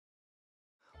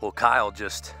Well, Kyle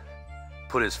just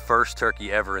put his first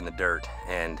turkey ever in the dirt,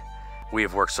 and we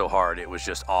have worked so hard. It was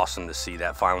just awesome to see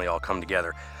that finally all come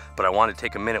together. But I wanted to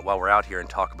take a minute while we're out here and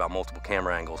talk about multiple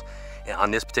camera angles. And on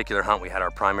this particular hunt, we had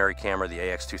our primary camera, the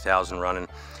AX2000 running,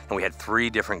 and we had 3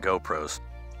 different GoPros.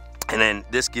 And then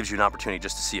this gives you an opportunity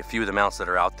just to see a few of the mounts that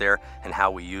are out there and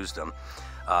how we used them.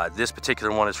 This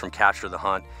particular one is from Capture the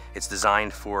Hunt. It's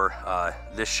designed for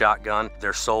this shotgun.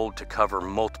 They're sold to cover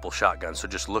multiple shotguns, so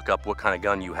just look up what kind of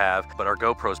gun you have. But our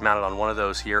GoPro is mounted on one of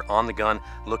those here on the gun,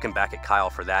 looking back at Kyle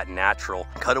for that natural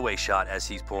cutaway shot as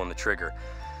he's pulling the trigger.